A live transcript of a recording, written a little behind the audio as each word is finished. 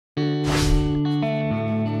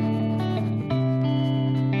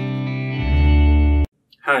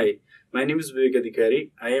Hi, my name is Bibek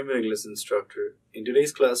Adhikari. I am an English instructor. In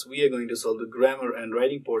today's class, we are going to solve the grammar and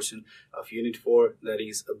writing portion of Unit 4, that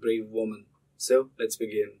is, a brave woman. So, let's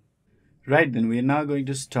begin. Right, then we are now going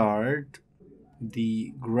to start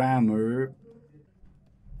the grammar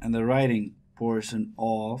and the writing portion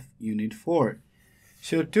of Unit 4.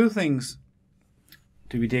 So, two things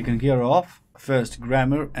to be taken care of. First,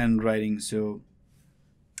 grammar and writing. So,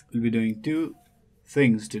 we'll be doing two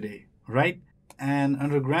things today, right? And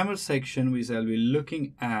under grammar section, we shall be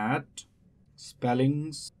looking at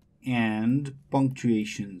spellings and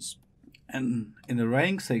punctuations. And in the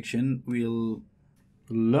writing section, we'll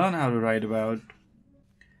learn how to write about,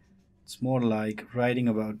 it's more like writing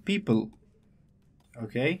about people.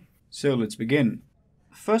 Okay, so let's begin.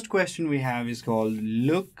 First question we have is called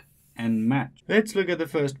look and match. Let's look at the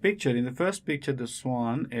first picture. In the first picture, the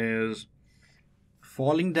swan is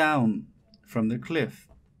falling down from the cliff,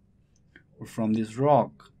 from this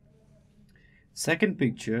rock. Second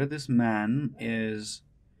picture, this man is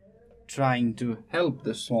trying to help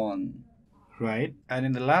the swan, right? And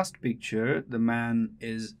in the last picture, the man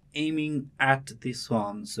is aiming at the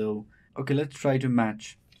swan. So, okay, let's try to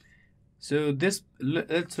match. So let's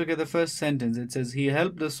look at the first sentence. It says he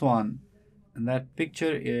helped the swan, and that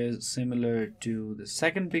picture is similar to the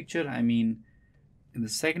second picture. I mean, in the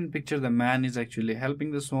second picture, the man is actually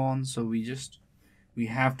helping the swan. So we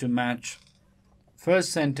have to match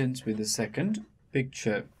first sentence with the second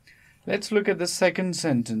picture. Let's look at the second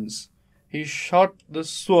sentence. He shot the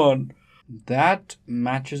swan. That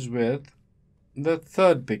matches with the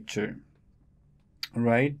third picture,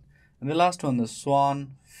 right? And the last one, the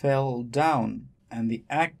swan fell down, and the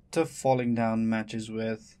act of falling down matches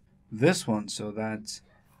with this one. So that's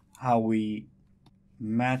how we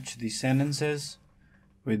match the sentences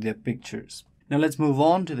with their pictures. Now let's move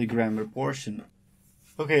on to the grammar portion.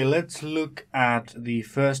 Okay, let's look at the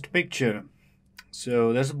first picture.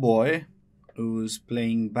 So there's a boy who's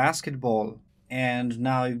playing basketball, and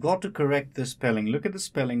now you've got to correct the spelling. Look at the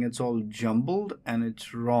spelling, it's all jumbled and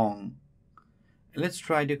it's wrong. Let's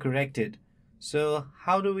try to correct it. So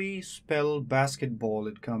how do we spell basketball?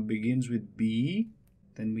 It begins with B,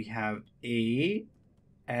 then we have A,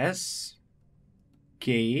 S,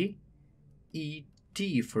 K, E,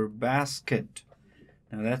 T for basket.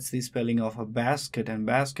 Now that's the spelling of a basket, and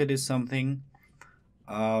basket is something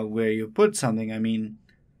where you put something. I mean,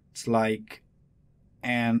 it's like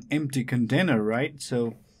an empty container, right?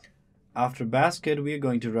 So after basket, we are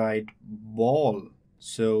going to write ball.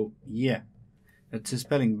 So yeah, that's the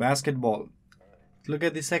spelling, basketball. Look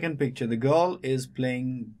at the second picture. The girl is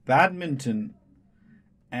playing badminton.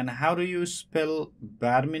 And how do you spell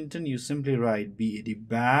badminton? You simply write B-A-D,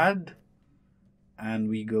 bad, and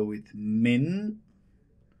we go with min,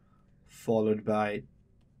 followed by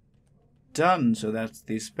done. So that's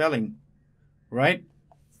the spelling, right?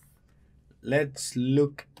 Let's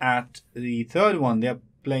look at the third one. They're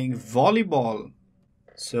playing volleyball.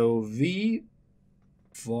 So V,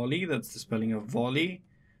 volley, that's the spelling of volley.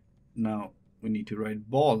 Now we need to write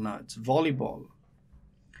ball. Now it's volleyball.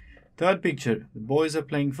 Third picture, the boys are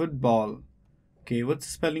playing football. Okay, what's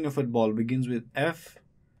the spelling of football? Begins with F.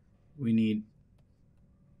 We need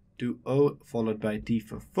to O followed by T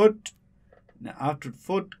for foot. Now after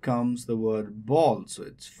foot comes the word ball, so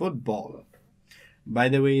it's football. By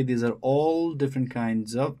the way, these are all different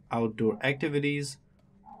kinds of outdoor activities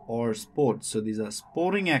or sports. So these are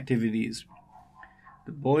sporting activities.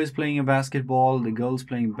 The boys playing a basketball, the girls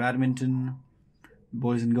playing badminton,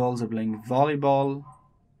 boys and girls are playing volleyball,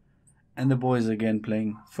 and the boys again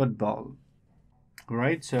playing football.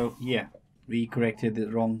 Alright, so yeah, we corrected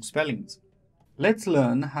the wrong spellings. Let's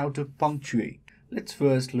learn how to punctuate. Let's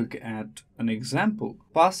first look at an example.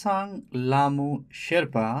 Pasang Lamu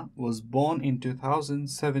Sherpa was born in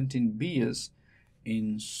 2017 BS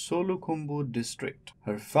in Solukhumbu district.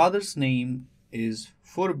 Her father's name is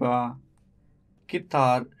Furba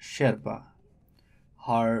Kitar Sherpa.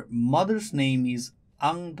 Her mother's name is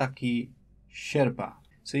Angdaki Sherpa.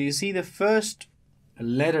 So you see the first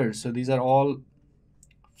letters. So these are all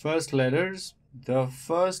first letters. The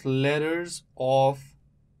first letters of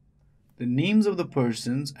the names of the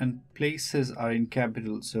persons and places are in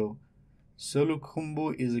capital. So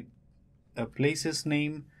Solukhumbu is a place's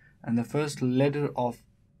name, and the first letter of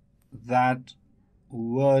that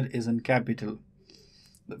word is in capital.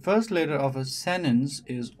 The first letter of a sentence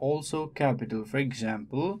is also capital. For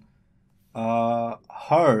example,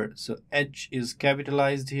 her. So H is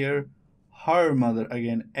capitalized here. Her mother,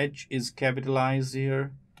 again, H is capitalized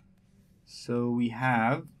here. So we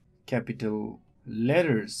have capital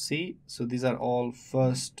letters. See, so these are all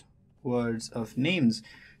first words of names.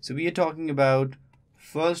 So we are talking about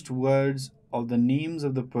first words of the names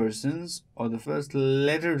of the persons or the first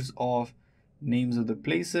letters of names of the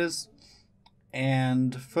places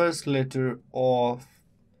and first letter of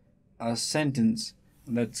a sentence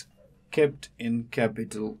that's kept in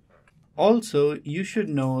capital. Also, you should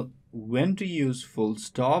know when to use full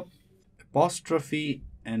stop, apostrophe,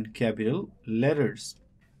 and capital letters.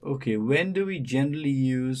 Okay, when do we generally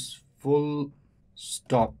use full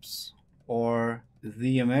stops, or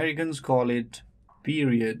the Americans call it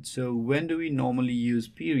period? So when do we normally use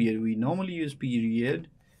period? We normally use period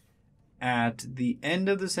at the end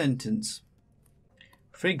of the sentence.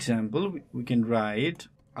 For example, we can write,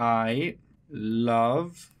 I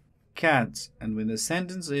love cats. And when the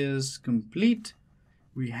sentence is complete,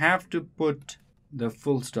 we have to put the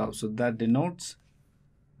full stop. So that denotes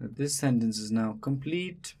that this sentence is now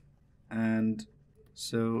complete, and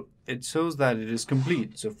so it shows that it is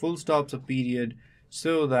complete. So full stops a period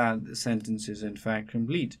so that the sentence is in fact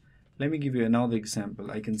complete. Let me give you another example.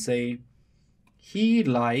 I can say, he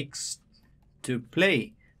likes to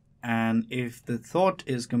play. And if the thought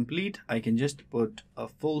is complete, I can just put a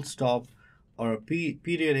full stop or a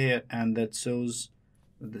period here, and that shows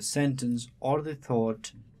that the sentence or the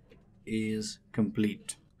thought is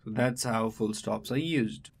complete. So that's how full stops are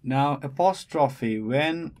used. Now, apostrophe.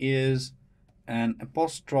 When is an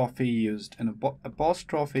apostrophe used? An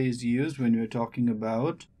apostrophe is used when we're talking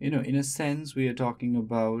about, in a sense, we are talking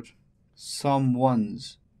about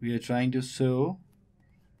someone's. We are trying to show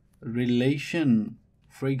relation.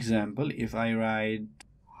 For example, if I write,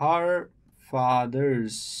 her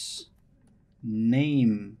father's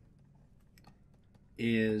name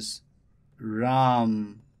is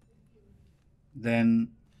Ram, then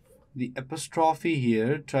the apostrophe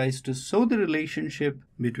here tries to show the relationship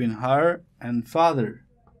between her and father's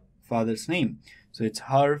name. So it's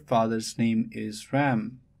her father's name is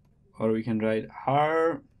Ram. Or we can write,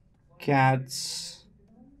 her cat's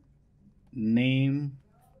name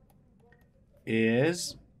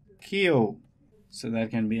is Kyo. So that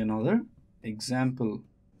can be another example.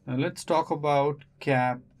 Now let's talk about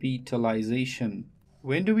capitalization.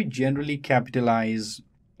 When do we generally capitalize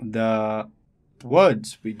the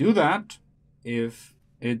words? We do that if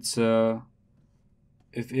it's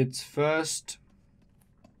first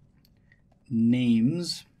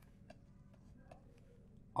names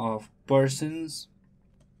of persons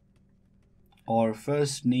or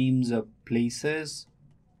first names of places,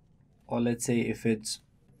 or let's say if it's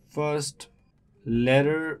first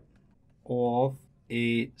letter of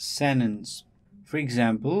a sentence. For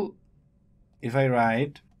example, if I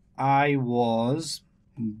write, I was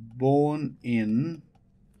born in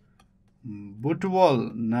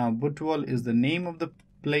Butwal. Now Butwal is the name of the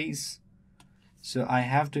place, so I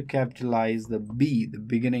have to capitalize the B, the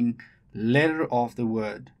beginning letter of the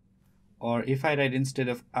word. Or if I write, instead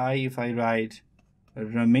of I, if I write,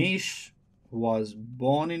 Ramesh was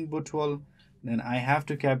born in Butwal, then I have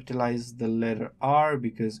to capitalize the letter R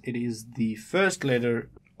because it is the first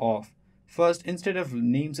letter of first. Instead of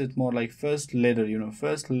names, it's more like first letter,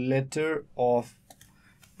 first letter of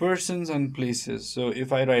persons and places. So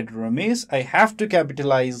if I write Ramesh, I have to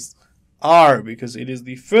capitalize R because it is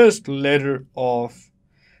the first letter of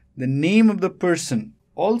the name of the person.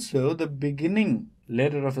 Also, the beginning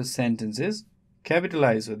letter of a sentence is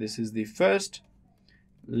capitalized. So this is the first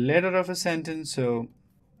letter of a sentence, so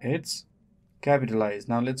it's capitalized.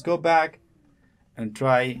 Now let's go back and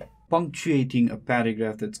try punctuating a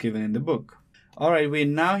paragraph that's given in the book. All right, we're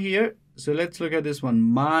now here. So let's look at this one.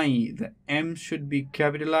 My, the M should be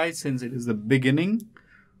capitalized since it is the beginning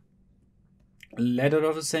letter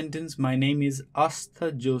of a sentence. My name is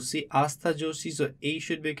Astha Joshi. Astha Joshi, so A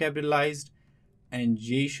should be capitalized and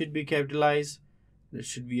J should be capitalized. There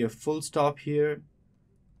should be a full stop here.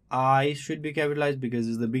 I should be capitalized because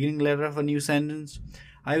it's the beginning letter of a new sentence.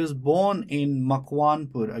 I was born in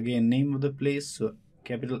Makwanpur. Again, name of the place, so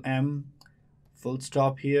capital M, full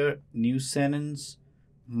stop here, new sentence.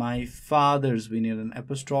 My father's, we need an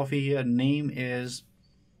apostrophe here. Name is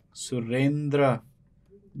Surendra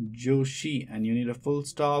Joshi, and you need a full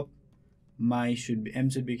stop. M should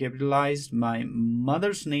be capitalized. My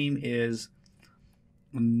mother's name is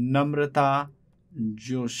Namrata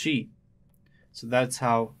Joshi. So that's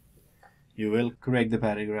how you will correct the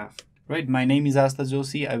paragraph. Right, my name is Astha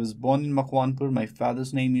Joshi. I was born in Makwanpur. My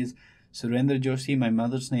father's name is Surendra Joshi. My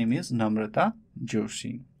mother's name is Namrata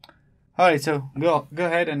Joshi. Alright, so go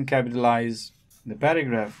ahead and capitalize the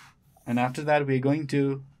paragraph. And after that, we're going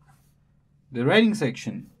to the writing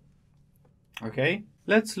section. Okay,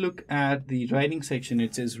 let's look at the writing section.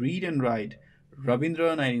 It says read and write.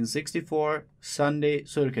 Rabindra, 1964, Sunday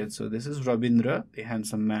Circuit. So this is Rabindra, the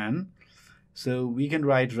handsome man. So we can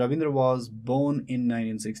write Rabindra was born in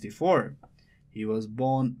 1964. He was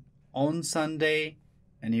born on Sunday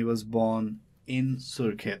and he was born in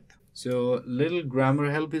Surkhet. So little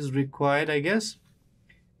grammar help is required, I guess.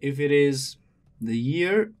 If it is the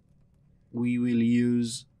year, we will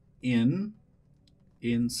use in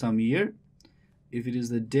some year. If it is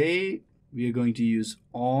the day, we are going to use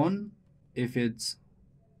on. If it's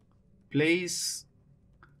place's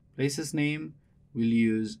name, we'll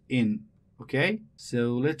use in. Okay,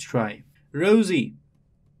 so let's try. Rosie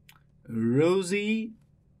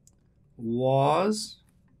was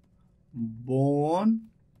born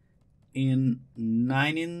in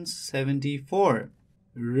 1974.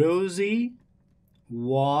 Rosie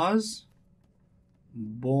was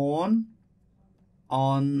born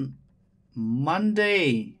on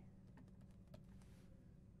Monday.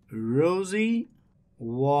 Rosie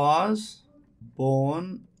was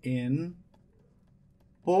born in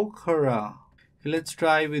Pokhara. Let's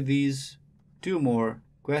try with these two more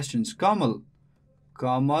questions. Kamal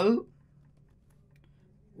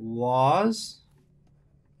was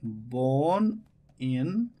born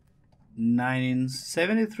in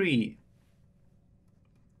 1973.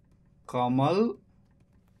 Kamal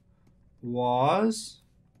was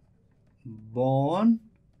born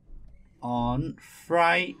on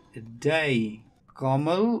Friday.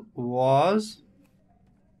 Kamal was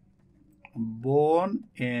born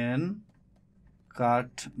in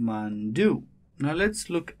Kathmandu. Now let's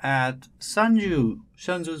look at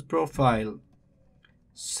Sanju's profile.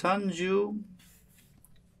 Sanju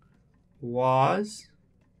was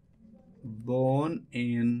born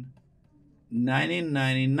in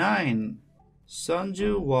 1999.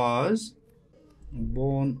 Sanju was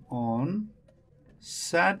born on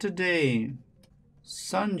Saturday.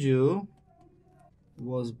 Sanju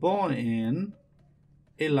was born in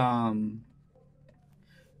Ilam.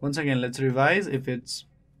 Once again, let's revise. If it's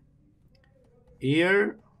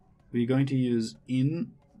year, we're going to use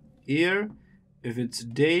in year. If it's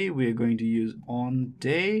day, we are going to use on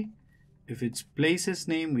day. If it's place's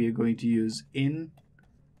name, we are going to use in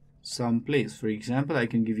some place. For example, I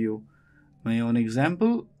can give you my own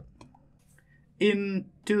example. In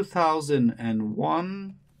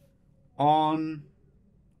 2001, on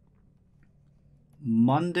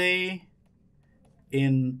Monday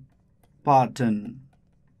in Patan.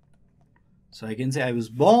 So I can say I was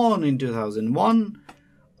born in 2001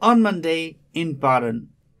 on Monday in Patan.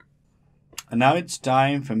 And now it's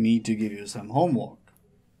time for me to give you some homework.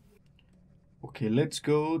 Okay, let's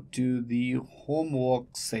go to the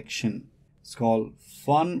homework section. It's called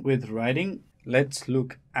Fun with Writing. Let's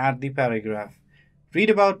look at the paragraph. Read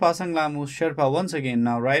about Pasang Lamu Sherpa once again.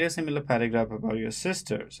 Now write a similar paragraph about your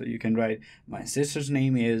sister. So you can write, my sister's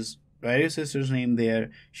name is, write your sister's name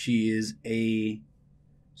there. She is a,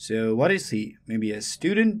 so what is she? Maybe a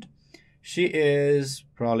student. She is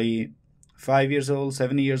probably 5 years old,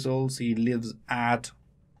 7 years old. She lives at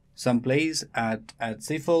some place at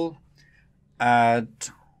Sifal,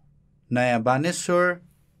 at Naya Baneswar.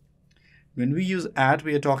 When we use at,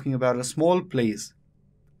 we are talking about a small place.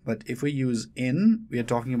 But if we use in, we are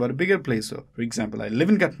talking about a bigger place. So, for example, I live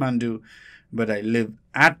in Kathmandu, but I live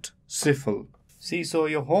at Sifal. See, so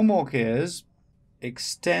your homework is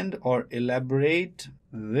extend or elaborate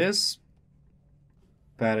this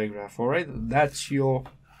paragraph. All right, that's your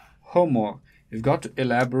homework. You've got to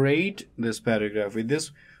elaborate this paragraph. With this,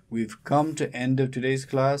 we've come to end of today's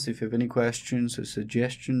class. If you have any questions or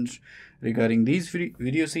suggestions regarding these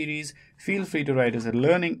video series, feel free to write us at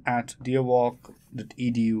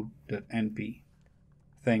learning@deerwalk.edu.np.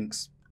 Thanks.